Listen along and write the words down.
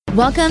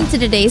Welcome to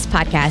today's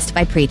podcast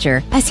by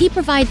Preacher, as he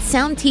provides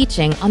sound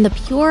teaching on the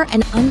pure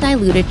and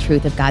undiluted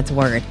truth of God's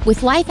Word,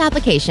 with life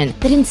application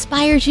that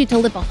inspires you to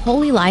live a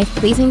holy life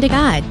pleasing to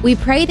God. We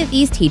pray that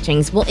these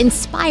teachings will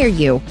inspire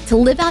you to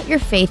live out your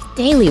faith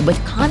daily with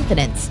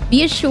confidence.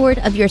 Be assured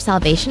of your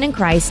salvation in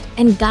Christ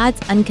and God's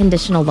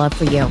unconditional love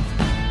for you.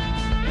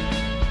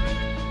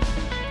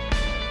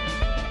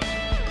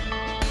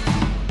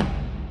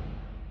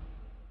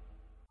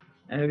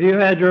 If you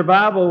had your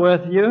Bible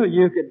with you,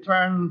 you could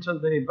turn to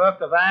the book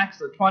of Acts,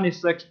 the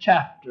 26th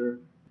chapter,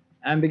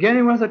 and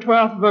beginning with the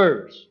 12th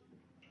verse.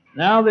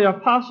 Now the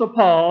Apostle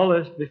Paul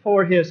is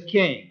before his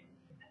king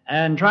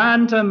and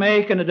trying to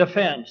make a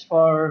defense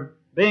for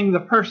being the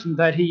person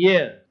that he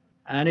is.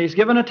 And he's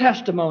given a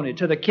testimony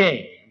to the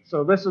king.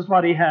 So this is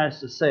what he has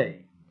to say.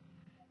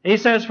 He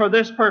says, "For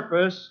this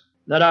purpose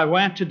that I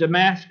went to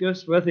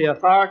Damascus with the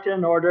authority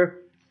and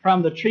order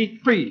from the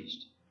chief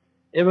priest.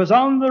 It was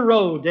on the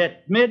road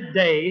at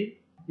midday,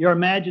 Your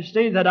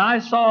Majesty, that I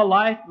saw a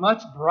light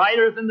much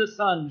brighter than the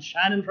sun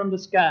shining from the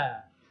sky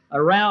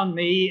around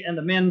me and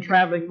the men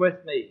traveling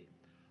with me.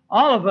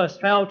 All of us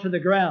fell to the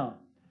ground,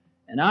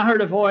 and I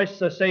heard a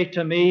voice say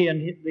to me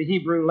in the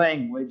Hebrew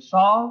language,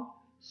 'Saul,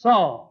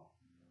 Saul,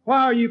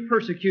 why are you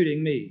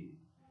persecuting me?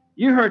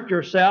 You hurt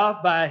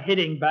yourself by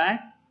hitting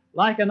back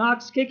like an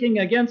ox kicking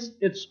against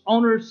its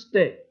owner's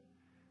stick.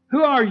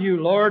 Who are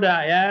you, Lord?'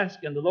 I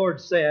asked, and the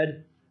Lord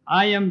said,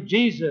 'I am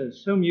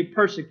Jesus, whom you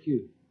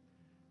persecute.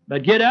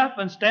 But get up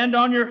and stand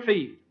on your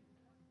feet.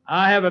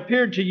 I have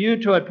appeared to you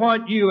to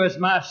appoint you as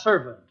my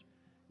servant.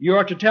 You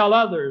are to tell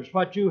others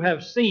what you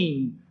have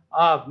seen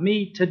of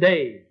me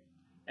today,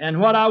 and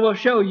what I will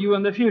show you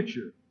in the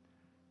future.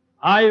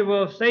 I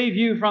will save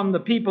you from the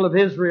people of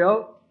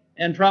Israel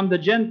and from the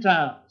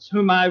Gentiles,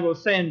 whom I will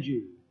send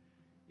you.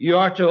 You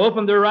are to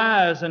open their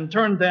eyes and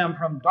turn them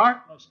from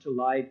darkness to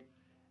light,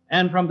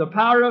 and from the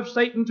power of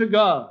Satan to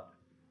God,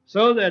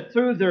 so that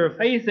through their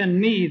faith in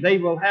me they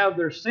will have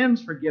their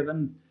sins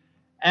forgiven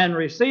and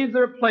receive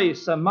their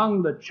place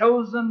among the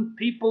chosen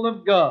people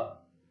of God.'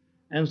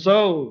 And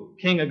so,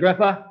 King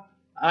Agrippa,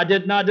 I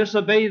did not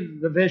disobey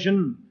the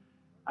vision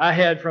I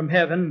had from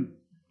heaven,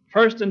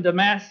 first in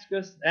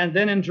Damascus, and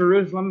then in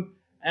Jerusalem,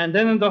 and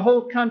then in the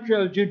whole country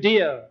of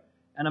Judea,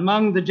 and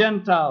among the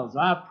Gentiles.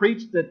 I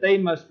preached that they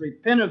must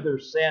repent of their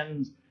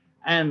sins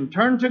and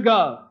turn to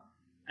God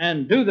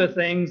and do the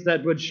things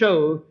that would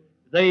show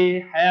they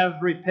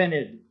have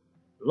repented."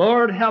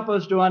 Lord, help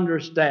us to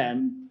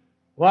understand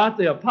what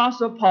the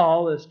Apostle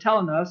Paul is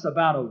telling us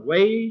about a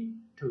way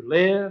to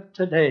live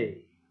today.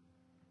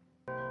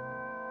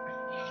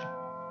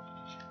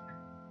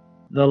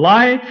 The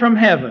light from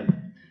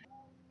heaven.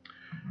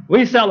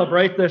 We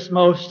celebrate this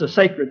most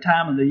sacred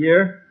time of the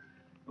year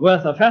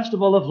with a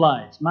festival of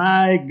lights.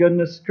 My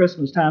goodness,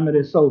 Christmas time, it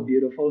is so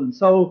beautiful, and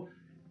so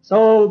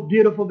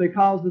beautiful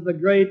because of the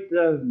great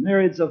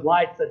myriads of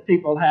lights that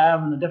people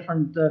have and the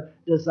different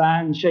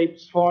designs,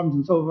 shapes, forms,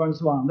 and so forth and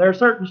so on. There are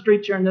certain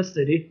streets here in this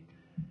city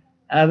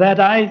that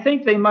I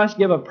think they must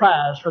give a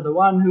prize for the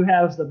one who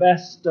has the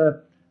best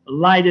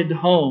lighted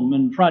home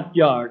and front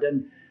yard.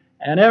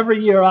 And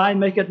every year I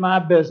make it my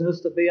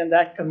business to be in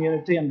that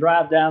community and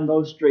drive down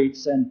those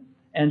streets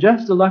and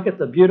just to look at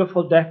the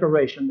beautiful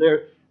decoration.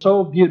 They're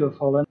so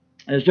beautiful, and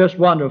it's just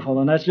wonderful,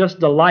 and it's just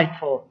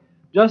delightful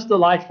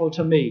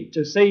to me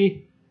to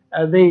see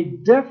the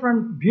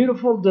different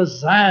beautiful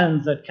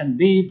designs that can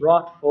be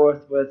brought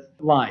forth with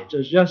lights.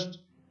 It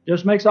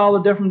just makes all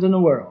the difference in the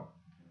world.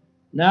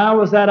 Now, I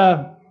was at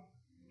a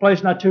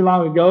place not too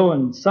long ago,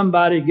 and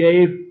somebody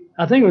gave,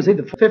 I think it was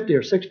either $50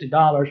 or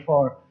 $60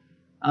 for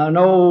an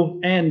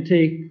old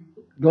antique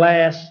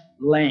glass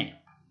lamp.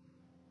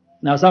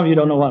 Now, some of you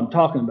don't know what I'm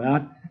talking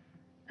about.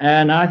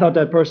 And I thought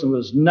that person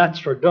was nuts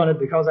for doing it,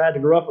 because I had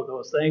to grow up with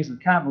those things. And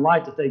the kind of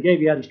light that they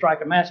gave, you had to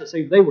strike a match to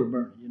see if they were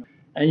burning.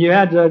 And you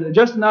had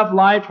just enough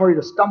light for you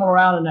to stumble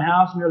around in the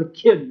house and really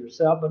kill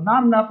yourself, but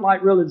not enough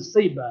light really to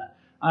see by.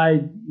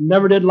 I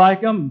never did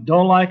like them,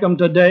 don't like them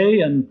today,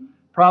 and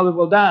probably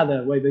will die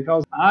that way,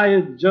 because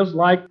I just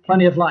like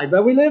plenty of light.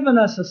 But we live in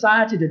a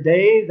society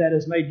today that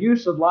has made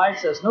use of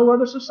lights as no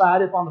other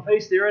society upon the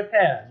face of the earth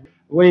has.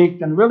 We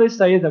can really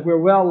say that we're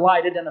well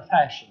lighted in a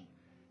fashion.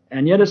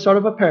 And yet it's sort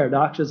of a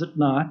paradox, is it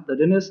not, that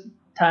in this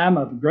time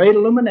of great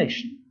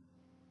illumination,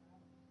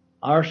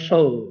 our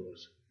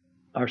souls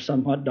are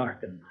somewhat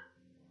darkened.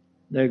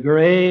 The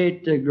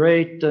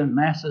great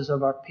masses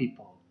of our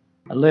people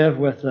live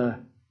with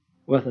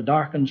a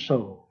darkened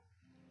soul.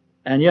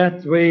 And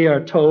yet we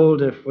are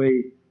told, if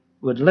we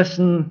would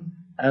listen,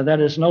 that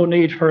there's no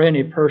need for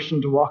any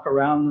person to walk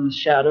around in the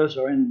shadows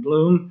or in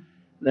gloom,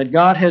 that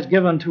God has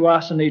given to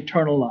us an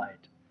eternal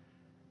light.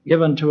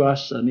 Given to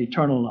us an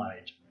eternal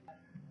light.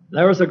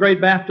 There was a great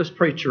Baptist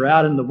preacher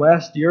out in the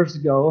West years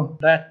ago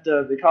that,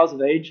 because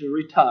of age,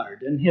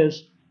 retired. And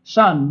his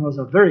son was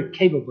a very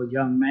capable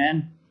young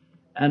man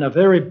and a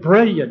very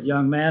brilliant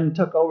young man,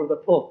 took over the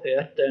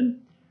pulpit and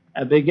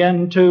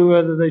began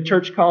to, the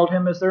church called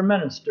him as their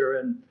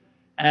minister.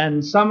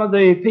 And some of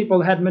the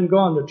people hadn't been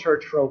going to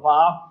church for a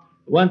while,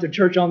 went to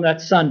church on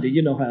that Sunday.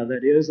 You know how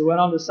that is. They went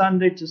on the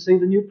Sunday to see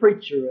the new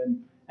preacher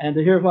and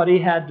to hear what he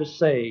had to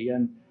say.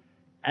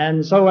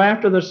 And so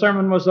after the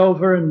sermon was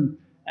over,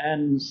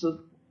 and so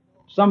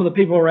some of the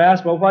people were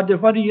asked, well, what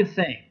do you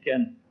think?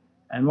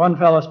 And one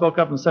fellow spoke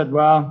up and said,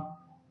 well,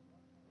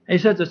 he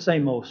said, it's the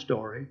same old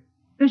story.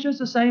 It's just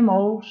the same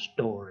old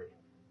story.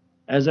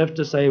 As if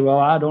to say, well,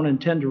 I don't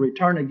intend to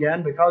return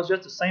again because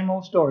it's the same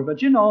old story.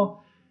 But you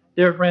know,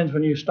 dear friends,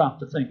 when you stop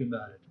to think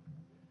about it,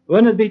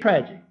 wouldn't it be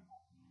tragic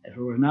if it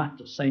were not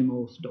the same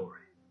old story?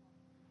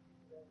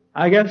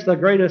 I guess the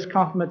greatest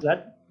compliment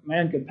that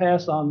man could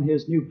pass on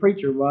his new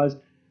preacher was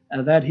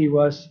that he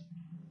was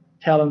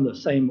telling the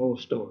same old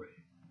story.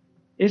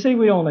 You see,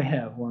 we only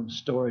have one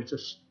story to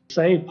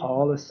say.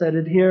 Paul has said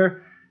it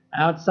here.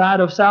 Outside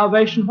of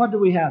salvation, what do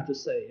we have to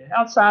say?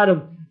 Outside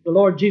of the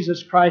Lord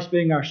Jesus Christ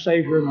being our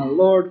Savior and our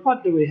Lord,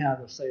 what do we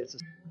have to say?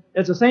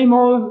 It's the same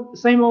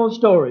old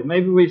story.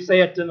 Maybe we say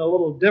it in a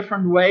little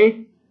different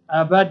way,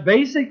 but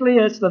basically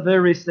it's the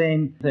very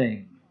same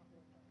thing.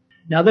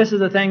 Now, this is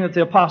the thing that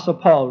the Apostle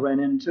Paul ran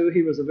into.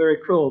 He was a very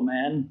cruel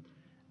man,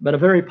 but a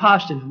very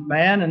positive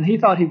man, and he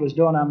thought he was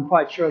doing, I'm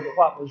quite sure,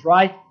 what was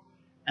right.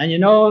 And you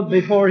know,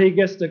 before he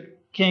gets to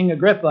King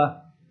Agrippa,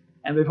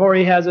 and before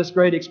he has this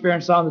great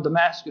experience on the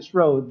Damascus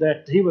Road,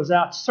 that he was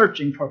out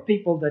searching for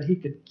people that he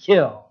could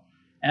kill,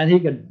 and he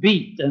could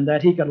beat, and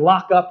that he could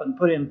lock up and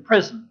put in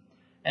prison.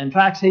 In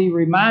fact, he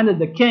reminded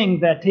the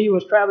king that he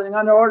was traveling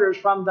under orders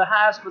from the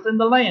highest within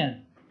the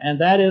land, and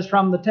that is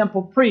from the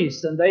temple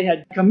priests, and they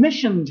had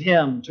commissioned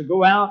him to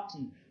go out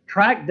and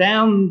track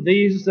down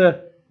these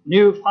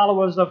new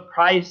followers of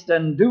Christ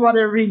and do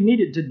whatever he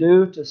needed to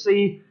do to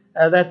see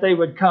that they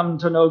would come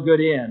to no good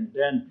end.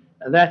 And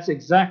that's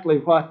exactly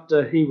what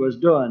he was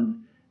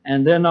doing.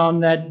 And then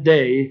on that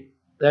day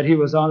that he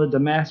was on the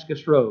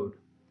Damascus Road,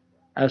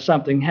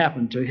 something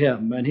happened to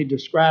him. And he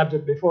described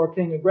it before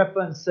King Agrippa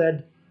and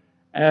said,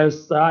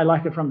 as I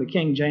like it from the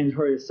King James,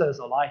 where it says,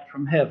 a light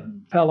from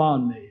heaven fell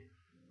on me.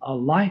 A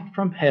light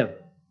from heaven.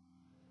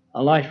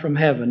 A light from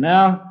heaven.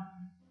 Now,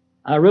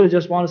 I really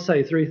just want to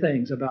say three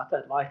things about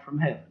that light from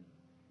heaven.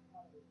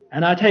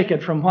 And I take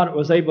it from what it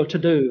was able to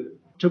do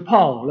to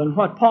Paul, and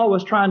what Paul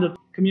was trying to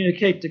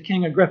communicate to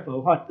King Agrippa,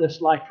 what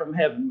this light from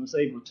heaven was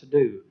able to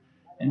do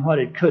and what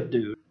it could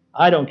do.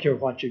 I don't care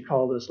what you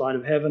call this light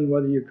of heaven,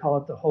 whether you call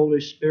it the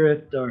Holy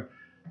Spirit or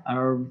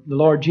the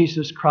Lord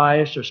Jesus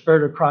Christ or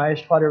Spirit of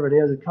Christ, whatever it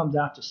is, it comes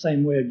out the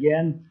same way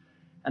again.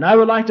 And I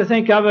would like to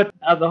think of it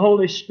as the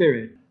Holy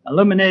Spirit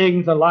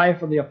illuminating the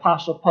life of the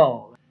Apostle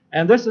Paul.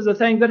 And this is the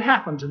thing that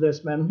happened to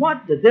this man.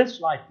 What did this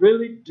light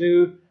really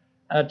do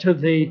to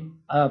the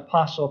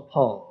Apostle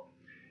Paul?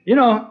 You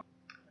know,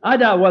 I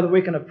doubt whether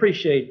we can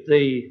appreciate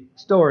the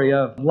story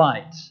of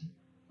lights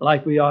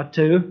like we ought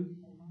to.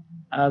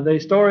 The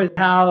story of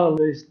how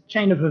this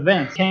chain of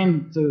events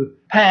came to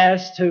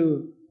pass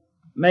to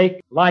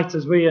make lights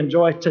as we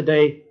enjoy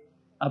today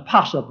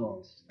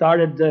possible.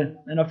 Started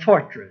in a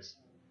fortress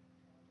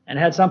and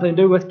had something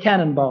to do with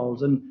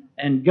cannonballs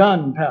and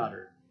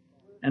gunpowder,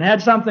 and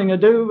had something to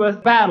do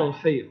with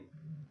battlefield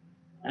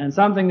and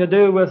something to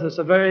do with the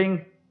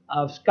surveying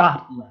of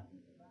Scotland.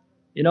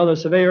 You know, the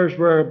surveyors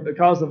were,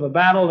 because of a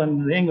battle,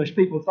 and the English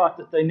people thought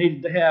that they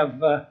needed to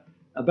have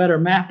a better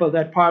map of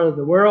that part of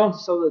the world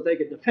so that they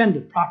could defend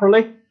it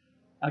properly,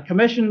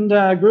 commissioned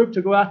a group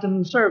to go out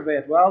and survey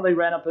it. Well, they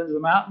ran up into the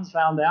mountains,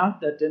 found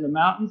out that in the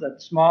mountains,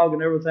 that smog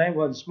and everything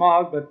wasn't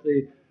smog, but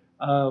the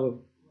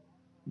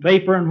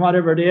vapor and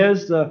whatever it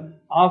is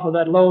off of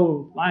that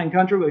low-lying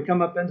country would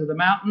come up into the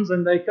mountains,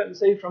 and they couldn't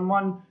see from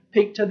one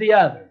peak to the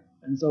other.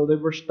 And so they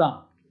were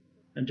stopped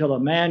until a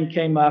man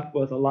came up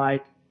with a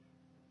light,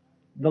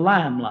 the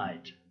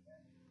limelight.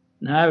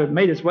 Now, it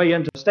made its way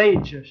into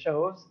stage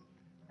shows,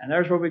 and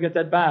there's where we get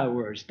that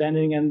byword,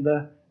 standing in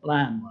the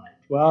limelight.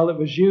 Well, it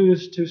was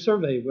used to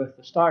survey with,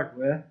 to start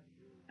with,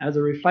 as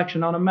a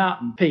reflection on a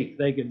mountain peak.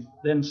 They could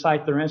then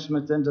sight their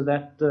instruments into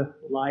that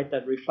light,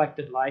 that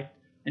reflected light,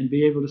 and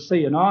be able to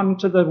see. And on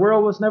to the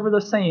world was never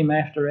the same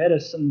after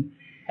Edison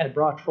had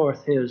brought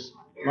forth his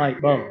light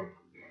bulb.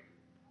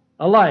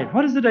 A light,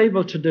 what is it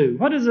able to do?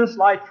 What is this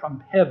light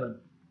from heaven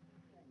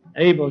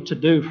able to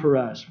do for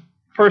us?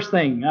 First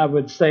thing I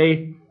would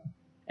say,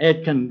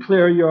 it can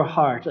clear your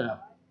heart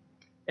up.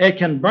 It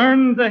can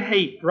burn the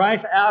hate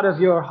right out of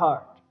your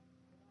heart.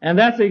 And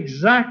that's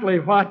exactly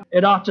what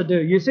it ought to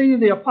do. You see,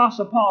 the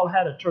Apostle Paul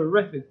had a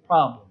terrific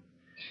problem.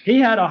 He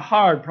had a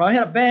hard problem. He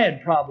had a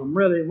bad problem,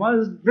 really. It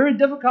was very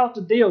difficult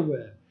to deal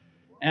with.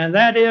 And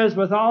that is,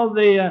 with all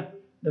the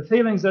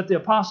feelings that the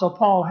Apostle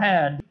Paul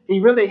had, he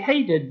really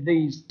hated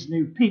these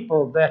new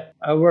people that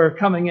were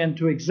coming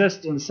into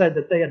existence, said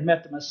that they had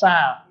met the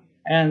Messiah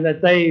and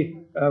that they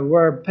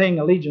were paying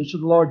allegiance to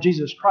the Lord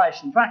Jesus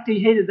Christ. In fact, he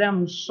hated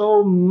them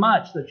so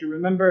much that you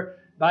remember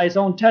by his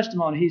own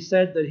testimony, he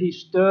said that he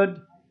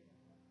stood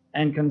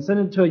and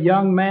consented to a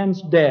young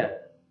man's death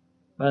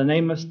by the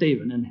name of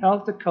Stephen, and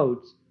held the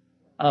coats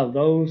of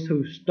those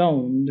who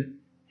stoned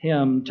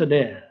him to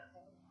death.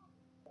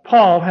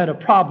 Paul had a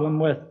problem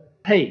with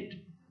hate.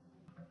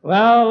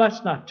 Well,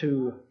 that's not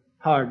too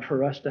hard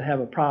for us to have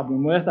a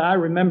problem with. I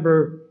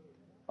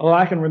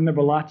can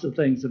remember lots of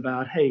things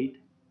about hate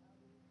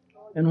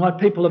and what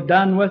people have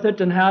done with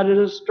it and how it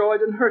has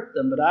destroyed and hurt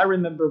them. But I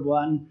remember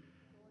one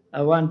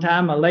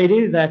time a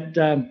lady that,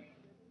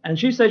 and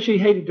she said she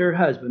hated her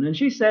husband. And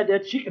she said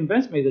that she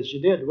convinced me that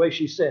she did the way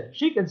she said it.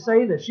 She could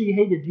say that she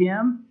hated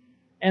him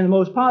in the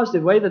most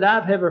positive way that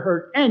I've ever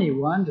heard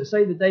anyone to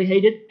say that they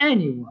hated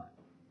anyone.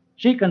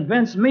 She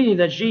convinced me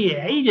that she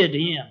hated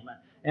him.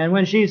 And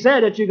when she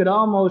said it, you could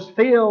almost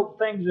feel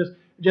things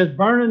just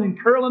burning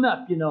and curling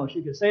up, you know.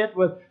 She could say it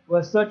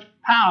with such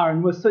power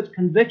and with such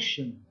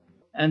conviction.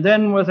 And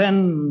then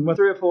within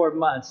 3 or 4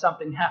 months,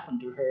 something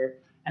happened to her,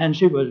 and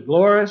she was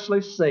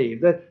gloriously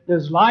saved.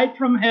 There's light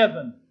from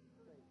heaven.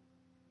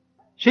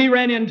 She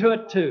ran into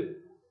it too.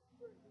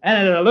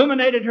 And it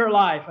illuminated her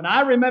life. And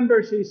I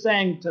remember she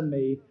saying to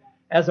me,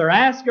 as I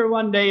asked her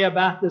one day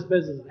about this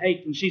business of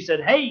hate, and she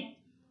said, hate?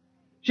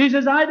 She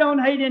says, I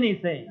don't hate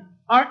anything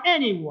or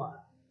anyone.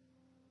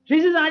 She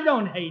says, I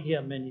don't hate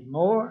him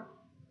anymore.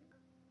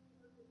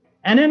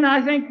 And then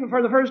I think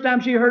for the first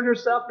time she heard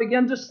herself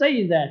begin to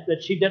say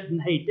that she didn't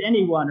hate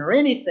anyone or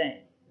anything.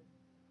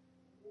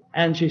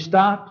 And she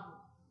stopped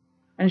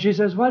and she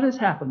says, what has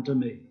happened to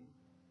me?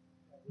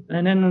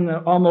 And then in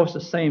almost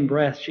the same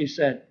breath she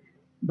said,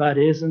 but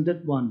isn't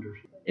it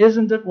wonderful?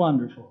 Isn't it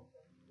wonderful?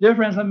 Dear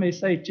friends, let me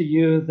say to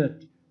you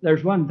that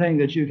there's one thing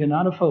that you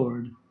cannot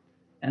afford,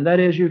 and that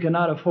is you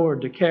cannot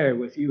afford to carry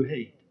with you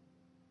hate.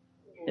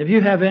 If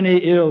you have any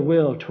ill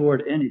will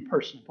toward any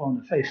person upon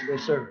the face of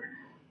this earth,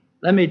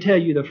 let me tell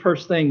you the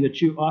first thing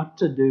that you ought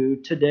to do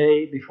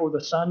today before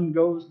the sun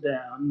goes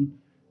down.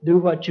 Do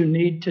what you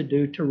need to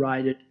do to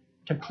right it,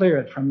 to clear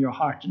it from your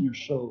heart and your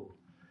soul.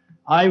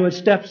 I would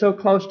step so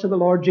close to the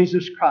Lord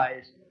Jesus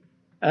Christ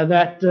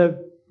that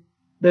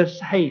this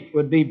hate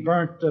would be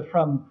burnt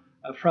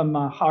from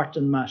my heart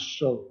and my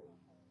soul.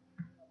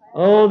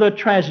 Oh, the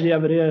tragedy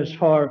of it is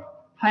for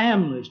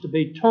families to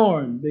be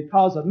torn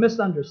because of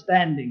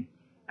misunderstanding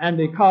and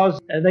because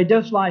they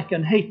dislike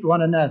and hate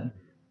one another.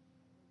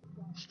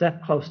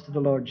 Step close to the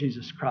Lord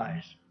Jesus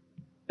Christ.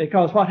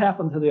 Because what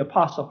happened to the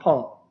Apostle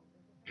Paul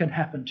can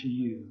happen to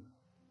you.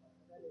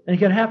 And it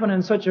can happen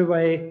in such a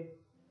way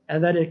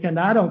that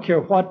I don't care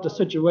what the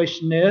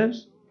situation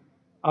is,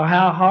 or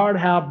how hard,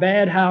 how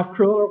bad, how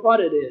cruel, or what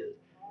it is.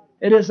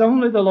 It is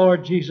only the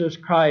Lord Jesus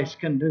Christ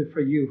can do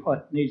for you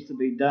what needs to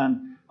be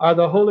done. Or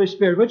the Holy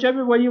Spirit,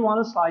 whichever way you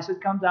want to slice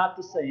it, comes out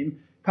the same.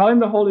 Call Him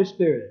the Holy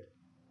Spirit,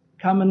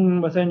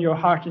 coming within your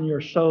heart and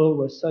your soul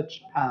with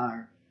such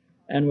power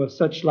and with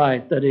such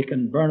light that He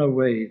can burn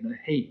away the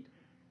hate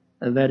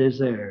that is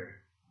there.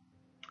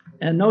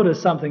 And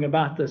notice something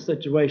about this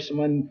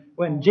situation.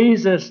 When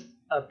Jesus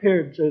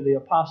appeared to the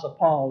Apostle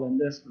Paul in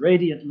this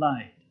radiant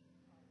light,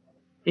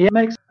 He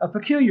makes a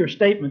peculiar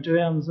statement to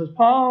him and says,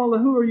 Paul,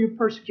 who are you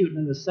persecuting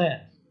in a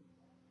sense?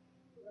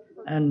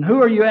 And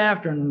who are you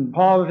after? And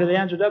Paul, if he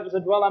answered up and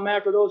said, well, I'm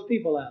after those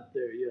people out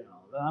there, you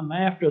know. I'm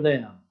after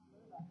them.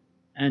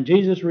 And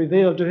Jesus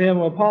revealed to him,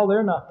 well, Paul,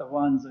 they're not the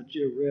ones that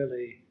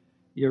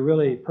you're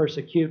really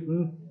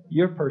persecuting.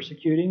 You're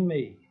persecuting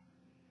me.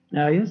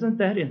 Now, isn't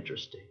that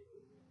interesting?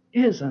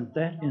 Isn't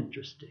that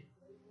interesting?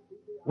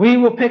 We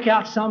will pick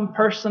out some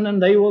person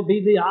and they will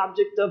be the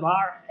object of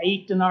our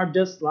hate and our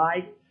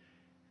dislike.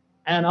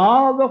 And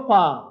all the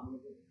while,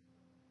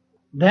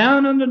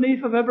 down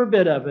underneath of every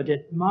bit of it,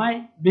 it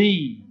might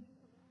be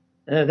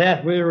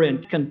that we're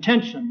in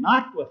contention,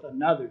 not with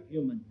another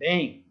human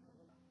being,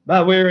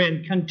 but we're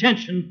in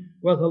contention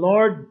with the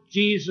Lord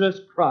Jesus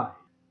Christ.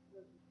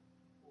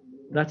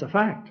 That's a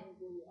fact.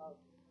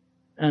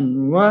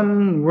 And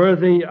one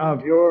worthy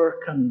of your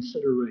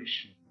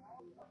consideration.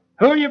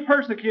 Who are you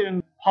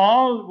persecuting,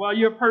 Paul? Well,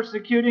 you're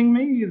persecuting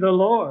me, the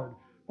Lord.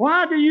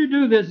 Why do you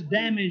do this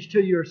damage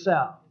to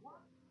yourself?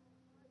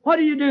 Why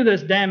do you do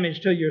this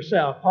damage to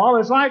yourself, Paul?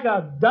 It's like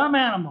a dumb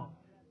animal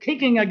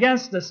kicking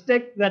against the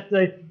stick that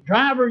the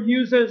driver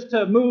uses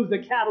to move the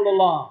cattle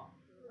along.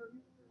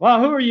 Well,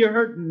 who are you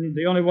hurting?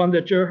 The only one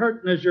that you're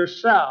hurting is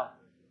yourself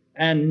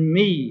and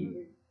me.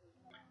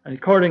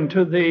 According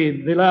to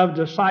the beloved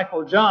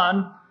disciple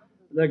John,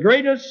 the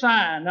greatest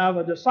sign of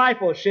a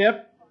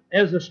discipleship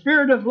is the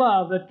spirit of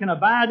love that can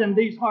abide in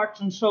these hearts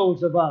and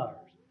souls of ours.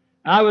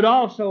 I would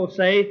also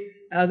say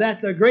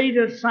that the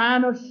greatest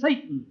sign of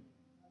Satan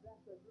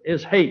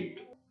is hate.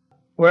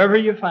 Wherever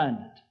you find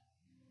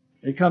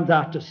it, it comes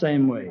out the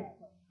same way.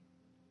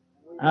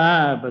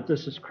 But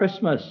this is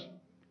Christmas,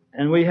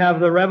 and we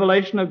have the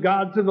revelation of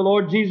God through the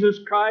Lord Jesus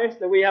Christ,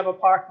 that we have a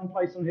part and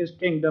place in His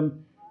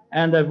kingdom,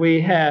 and that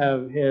we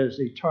have His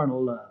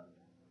eternal love.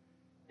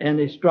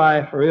 Any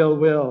strife or ill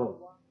will,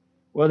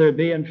 whether it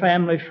be in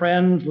family,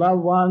 friends,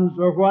 loved ones,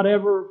 or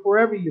whatever,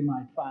 wherever you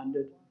might find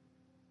it,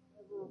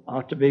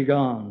 ought to be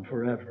gone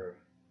forever.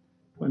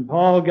 When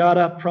Paul got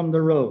up from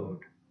the road,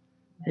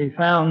 he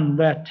found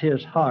that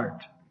his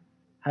heart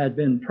had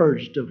been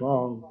purged of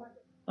all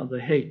of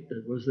the hate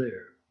that was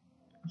there.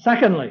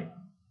 Secondly,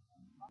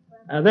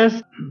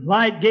 this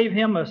light gave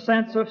him a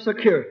sense of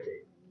security.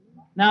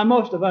 Now,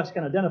 most of us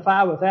can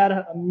identify with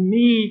that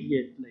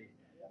immediately.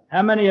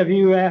 How many of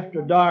you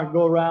after dark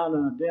go around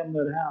in a dim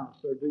lit house,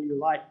 or do you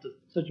light the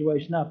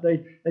situation up?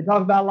 They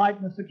talk about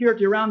lighting the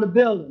security around the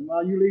building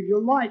while you leave your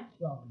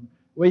lights on.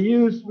 We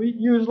use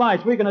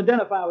lights. We can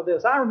identify with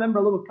this. I remember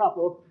a little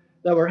couple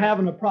that were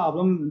having a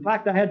problem. In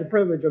fact, I had the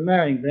privilege of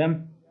marrying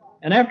them.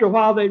 And after a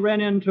while, they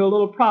ran into a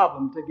little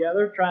problem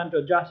together, trying to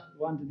adjust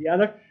one to the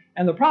other.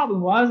 And the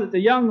problem was that the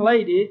young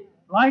lady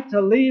liked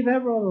to leave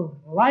every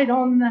light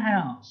on in the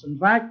house. In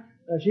fact,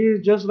 she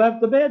just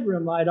left the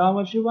bedroom light on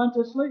when she went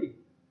to sleep.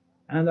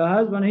 And the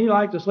husband, he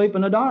liked to sleep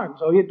in the dark,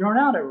 so he'd turn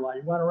out every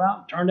light. He went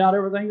around, turned out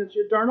everything that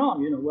she'd turn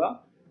on.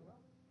 Well,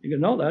 you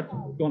can know that's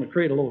going to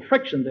create a little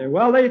friction there.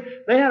 Well, they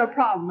had a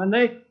problem, and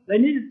they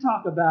needed to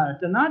talk about it.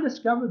 And I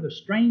discovered the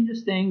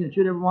strangest thing that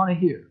you'd ever want to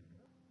hear.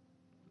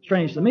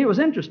 Strange to me. It was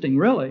interesting,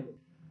 really.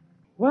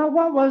 Well,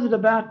 what was it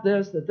about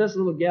this that this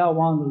little gal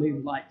wanted to leave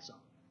the lights on?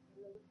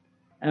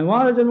 And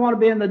why didn't want to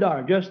be in the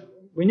dark? Just,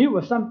 we knew it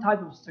was some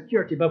type of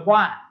security, but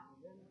why?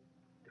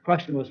 The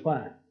question was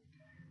why.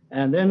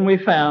 And then we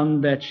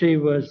found that she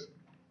was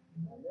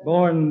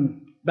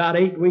born about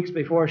 8 weeks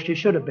before she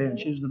should have been.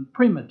 She was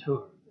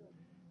premature.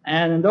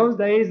 And in those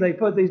days, they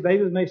put these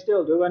babies, and they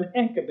still do, in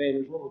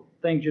incubators, little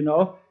things,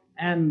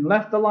 and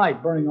left the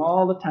light burning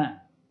all the time.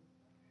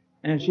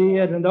 And she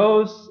had, in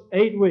those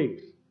 8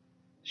 weeks,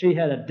 she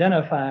had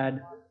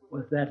identified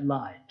with that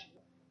light,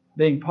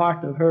 being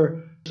part of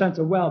her sense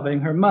of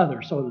well-being, her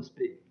mother, so to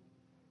speak.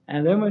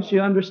 And then when she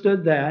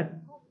understood that,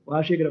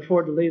 well, she could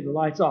afford to leave the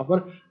lights off.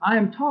 But I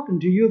am talking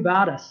to you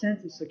about a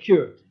sense of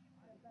security.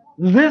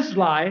 This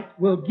light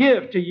will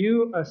give to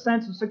you a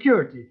sense of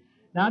security.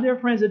 Now, dear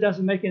friends, it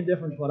doesn't make any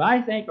difference what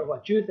I think or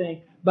what you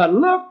think, but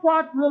look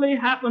what really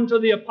happened to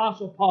the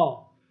Apostle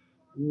Paul.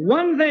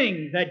 One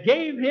thing that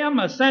gave him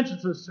a sense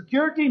of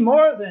security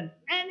more than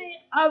any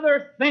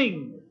other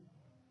thing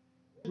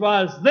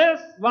was this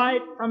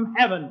light from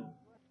heaven.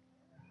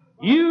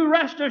 You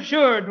rest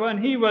assured,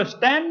 when he was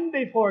standing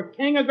before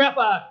King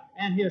Agrippa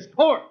and his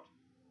court,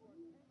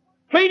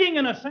 pleading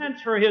in a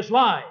sense for his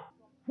life,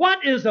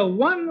 what is the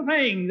one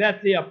thing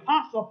that the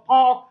Apostle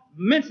Paul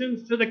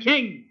mentions to the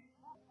king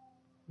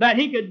that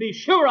he could be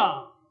sure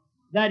of,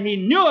 that he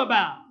knew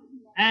about,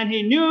 and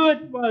he knew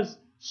it was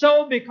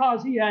so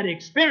because he had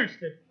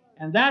experienced it,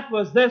 and that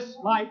was this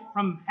light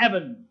from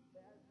heaven.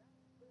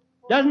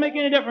 Doesn't make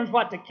any difference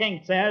what the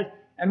king says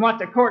and what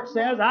the court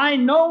says. I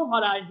know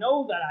what I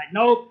know that I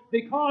know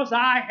because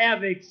I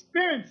have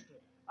experienced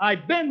it.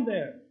 I've been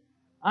there.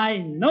 I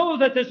know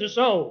that this is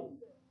so.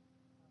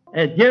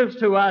 It gives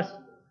to us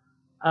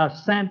a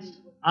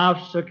sense of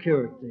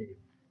security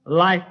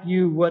like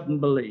you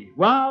wouldn't believe.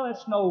 Well,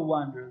 it's no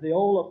wonder the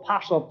old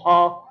Apostle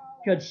Paul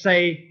could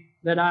say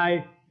that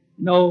I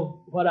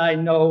know what I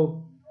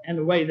know in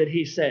the way that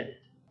he said it.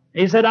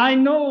 He said, I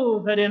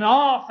know that in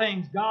all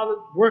things God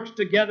works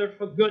together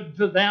for good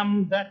to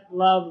them that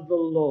love the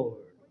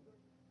Lord.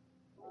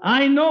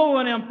 I know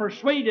and am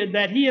persuaded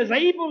that he is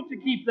able to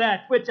keep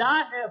that which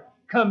I have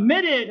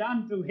committed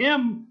unto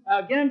him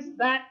against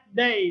that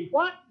day.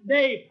 What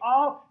day,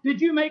 Paul,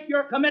 did you make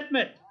your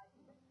commitment?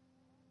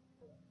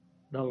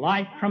 The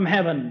light from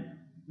heaven.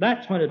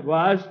 That's when it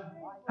was.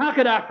 How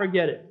could I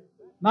forget it?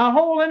 My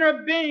whole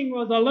inner being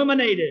was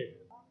illuminated.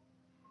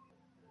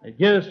 It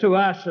gives to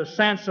us a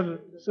sense of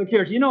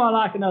security. I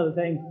like another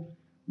thing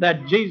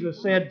that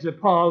Jesus said to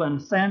Paul in a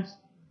sense.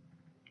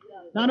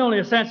 Not only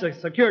a sense of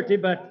security,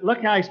 but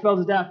look how he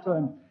spells it out to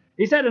him.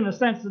 He said in a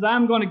sense that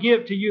I'm going to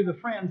give to you the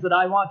friends that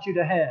I want you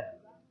to have.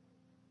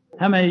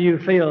 How many of you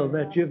feel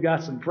that you've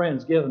got some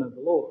friends given of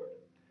the Lord?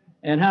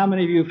 And how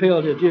many of you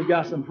feel that you've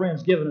got some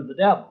friends given of the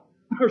devil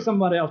or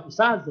somebody else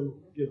besides the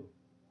Lord?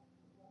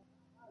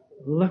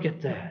 Look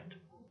at that.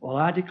 Well,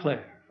 I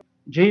declare,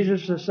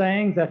 Jesus is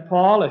saying that,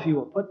 Paul, if you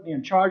will put me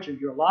in charge of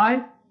your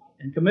life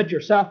and commit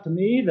yourself to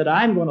me, that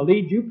I'm going to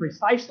lead you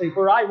precisely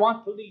where I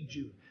want to lead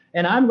you.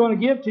 And I'm going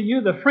to give to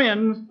you the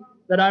friends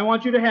that I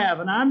want you to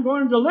have. And I'm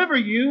going to deliver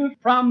you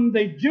from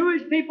the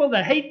Jewish people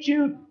that hate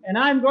you, and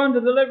I'm going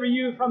to deliver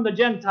you from the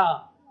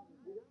Gentiles.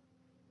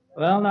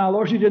 Well, now,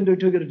 Lord, you didn't do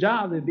too good a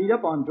job. They beat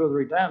up on him 2 or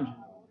 3 times.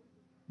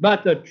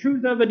 But the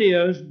truth of it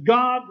is,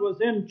 God was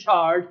in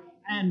charge,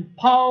 and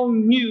Paul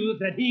knew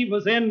that he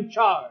was in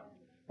charge.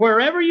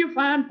 Wherever you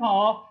find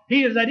Paul,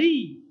 he is at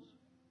ease,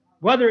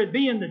 whether it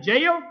be in the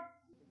jail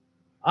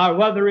or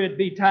whether it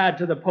be tied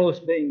to the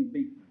post being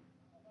beaten.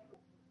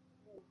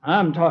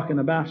 I'm talking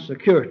about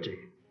security.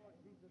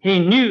 He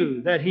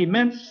knew that he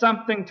meant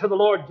something to the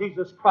Lord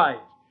Jesus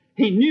Christ.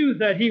 He knew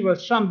that he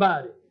was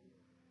somebody.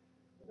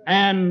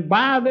 And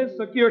by this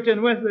security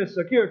and with this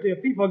security,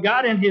 if people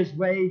got in his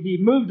way, he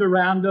moved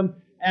around them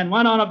and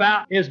went on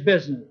about his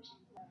business.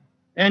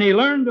 And he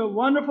learned a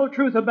wonderful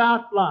truth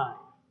about life.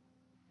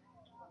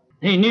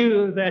 He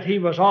knew that he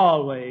was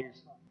always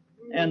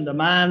in the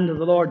mind of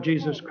the Lord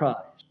Jesus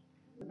Christ.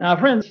 Now,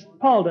 friends,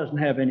 Paul doesn't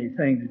have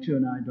anything that you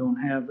and I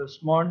don't have this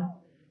morning.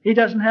 He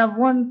doesn't have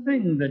one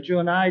thing that you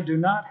and I do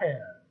not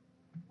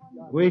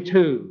have. We,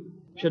 too,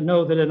 should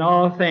know that in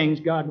all things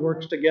God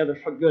works together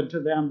for good to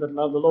them that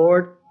love the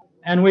Lord.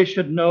 And we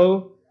should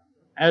know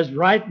as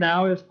right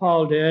now as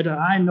Paul did,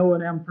 I know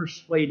and am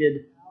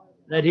persuaded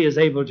that he is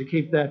able to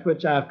keep that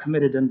which I have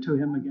committed unto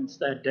him against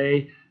that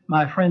day.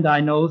 My friend,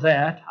 I know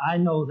that. I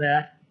know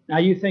that. Now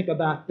you think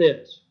about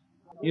this.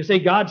 You see,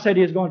 God said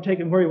He is going to take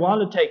him where He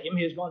wanted to take him.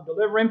 He is going to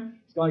deliver him.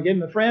 He's going to give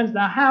him the friends.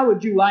 Now, how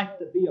would you like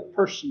to be a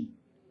person,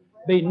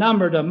 be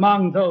numbered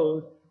among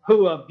those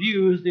who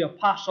abused the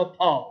Apostle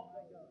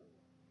Paul?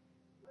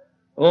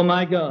 Oh,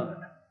 my God.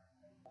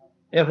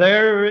 If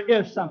there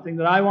is something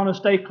that I want to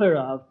stay clear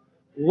of,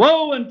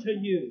 woe unto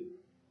you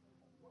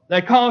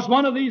that caused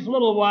one of these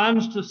little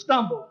ones to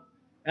stumble.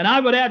 And I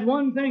would add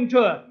one thing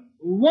to it.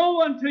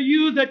 Woe unto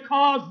you that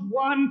caused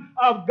one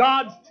of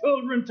God's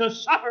children to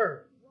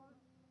suffer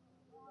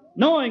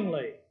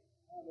knowingly.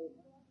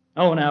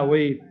 Oh, now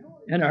we,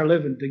 in our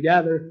living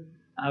together,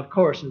 of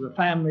course, as a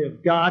family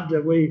of God,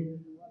 that we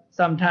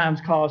sometimes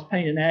cause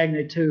pain and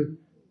agony to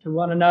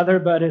one another,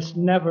 but it's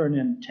never an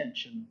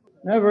intention.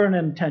 Never an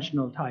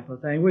intentional type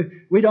of thing.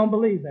 We don't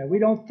believe that. We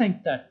don't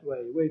think that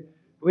way.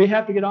 We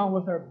have to get on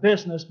with our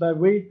business, but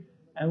we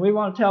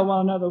want to tell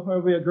one another where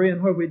we agree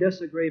and where we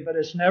disagree, but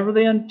it's never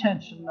the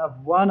intention of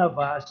one of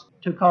us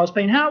to cause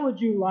pain. How would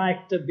you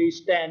like to be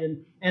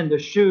standing in the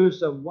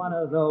shoes of one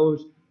of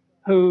those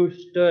who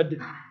stood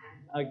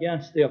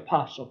against the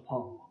Apostle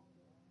Paul?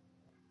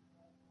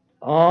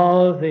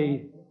 All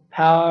the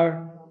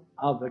power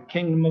of the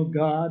kingdom of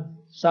God,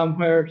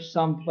 somewhere,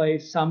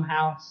 someplace,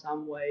 somehow,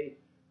 some way,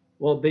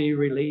 will be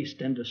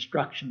released in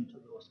destruction to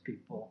those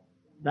people.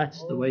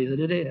 That's the way that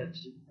it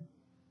is.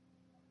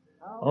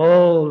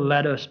 Oh,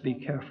 let us be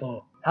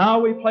careful how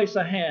we place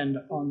a hand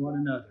upon one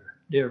another,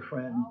 dear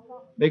friend.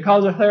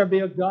 Because if there be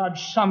a God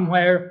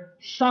somewhere,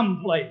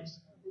 someplace,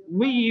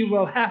 we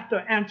will have to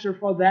answer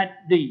for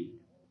that deed.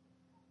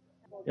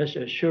 Just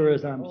as sure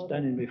as I'm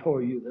standing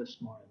before you this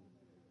morning.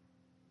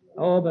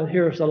 Oh, but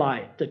here's the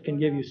light that can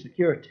give you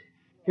security.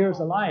 Here's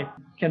the light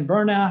that can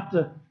burn out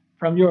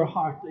from your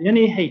heart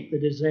any hate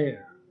that is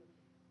there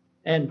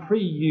and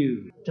free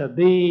you to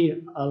be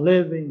a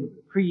living,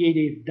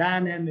 creative,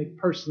 dynamic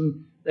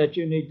person that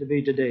you need to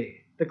be today.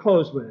 To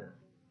close with,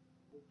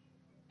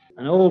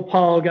 and old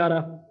Paul got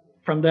up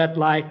from that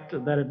light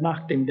that had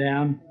knocked him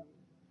down,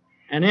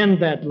 and in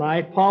that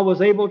light Paul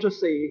was able to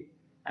see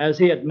as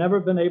he had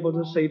never been able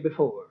to see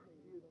before.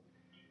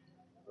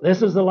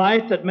 This is the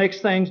light that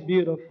makes things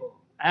beautiful,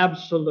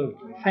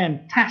 absolutely,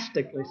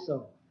 fantastically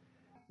so.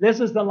 This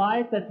is the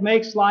light that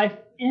makes life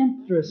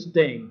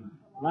interesting,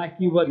 like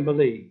you wouldn't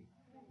believe.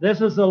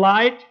 This is the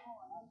light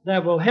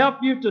that will help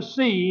you to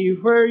see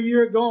where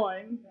you're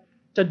going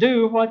to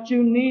do what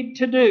you need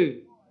to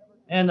do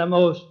in the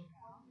most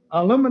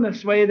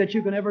luminous way that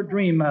you can ever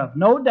dream of.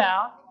 No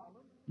doubt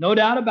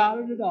about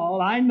it at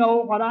all. I know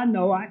what I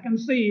know. I can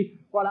see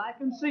what I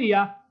can see.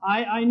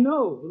 I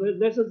know.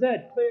 This is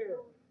it, clear.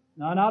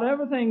 Now, not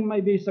everything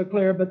may be so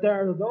clear, but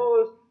there are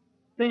those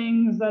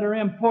things that are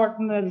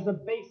important, that is the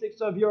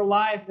basics of your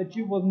life, that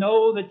you will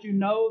know, that you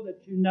know, that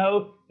you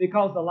know,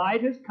 because the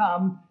light has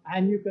come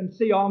and you can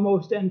see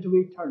almost into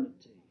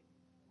eternity.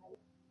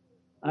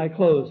 I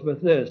close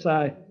with this.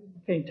 I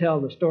can't tell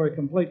the story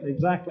completely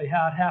exactly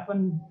how it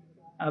happened,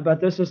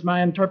 but this is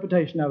my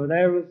interpretation of it.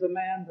 There was a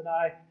man that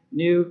I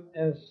knew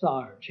as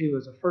Sarge. He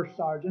was a first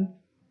sergeant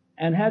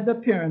and had the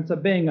appearance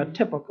of being a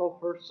typical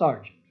first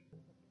sergeant.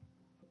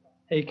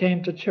 He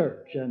came to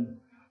church and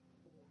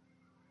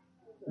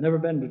never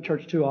been to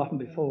church too often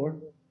before.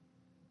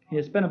 He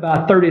had spent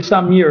about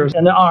 30-some years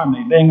in the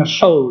army being a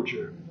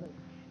soldier.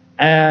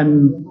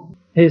 And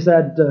he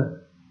said,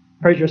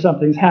 "Preacher,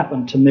 something's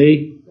happened to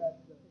me."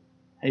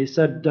 He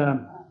said,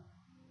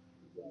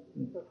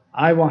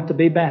 "I want to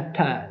be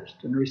baptized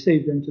and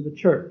received into the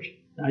church."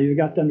 Now, you've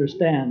got to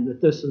understand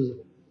that this is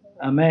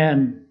a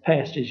man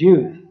past his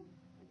youth.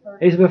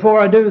 He said, "Before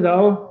I do,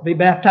 though, be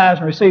baptized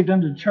and received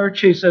into the church,"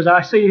 he says,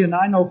 "I see and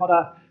I know what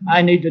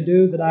I need to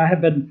do that I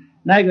have been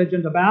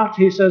negligent about."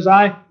 He says,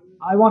 I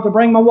want to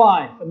bring my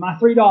wife and my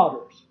 3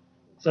 daughters.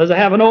 He says, "I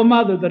have an old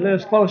mother that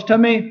lives close to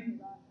me,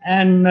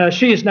 and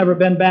she's never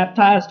been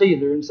baptized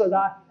either." And says,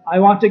 I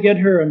want to get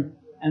her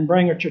and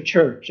bring her to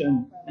church.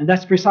 And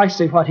that's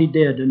precisely what he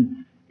did.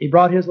 And he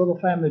brought his little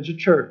family to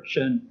church.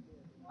 And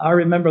I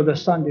remember the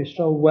Sunday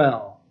so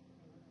well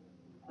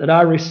that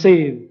I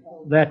received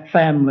that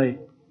family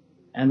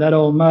and that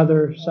old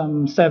mother,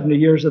 some 70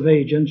 years of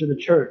age, into the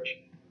church.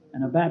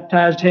 And I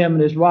baptized him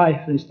and his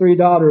wife and his 3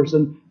 daughters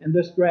and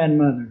this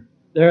grandmother.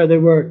 There they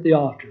were at the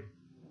altar.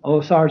 Oh,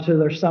 Sarge,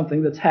 there's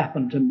something that's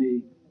happened to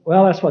me.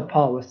 Well, that's what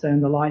Paul was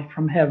saying. The light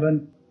from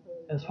heaven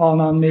has fallen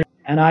on me.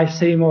 And I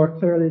see more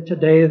clearly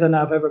today than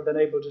I've ever been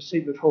able to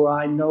see before.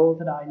 I know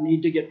that I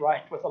need to get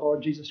right with the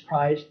Lord Jesus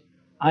Christ.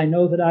 I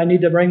know that I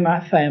need to bring my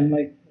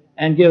family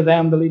and give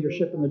them the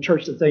leadership in the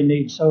church that they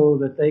need so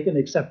that they can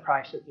accept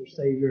Christ as their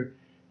Savior.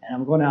 And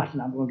I'm going out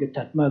and I'm going to get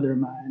that mother of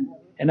mine,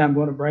 and I'm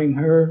going to bring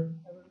her,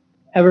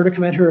 have her to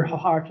commit her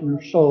heart and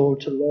her soul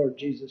to the Lord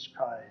Jesus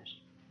Christ.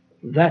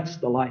 That's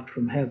the light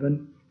from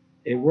heaven.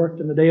 It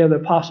worked in the day of the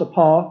Apostle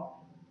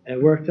Paul.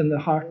 It worked in the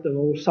heart of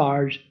old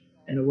Sarge,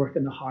 and it worked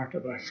in the heart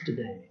of us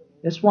today.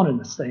 It's one and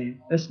the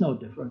same. It's no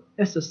different.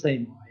 It's the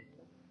same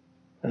light.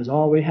 That's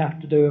all we have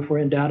to do if we're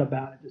in doubt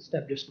about it, is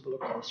step just a little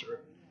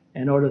closer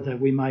in order that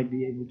we might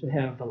be able to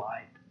have the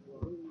light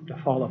to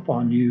fall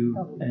upon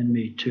you and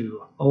me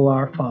too. Oh,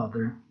 our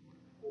Father,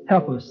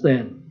 help us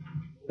then,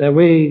 that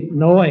we,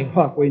 knowing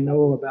what we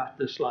know about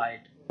this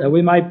light, that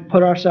we might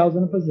put ourselves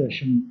in a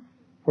position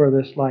where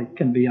this light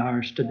can be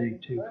ours today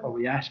too. For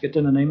we ask it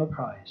in the name of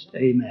Christ.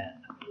 Amen.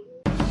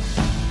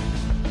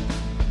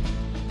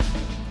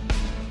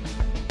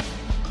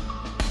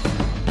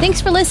 Thanks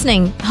for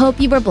listening. Hope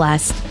you were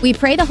blessed. We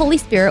pray the Holy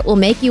Spirit will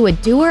make you a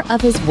doer of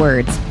His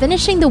words,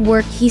 finishing the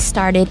work He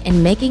started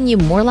and making you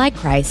more like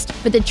Christ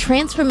for the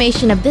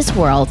transformation of this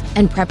world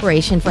and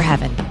preparation for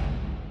heaven.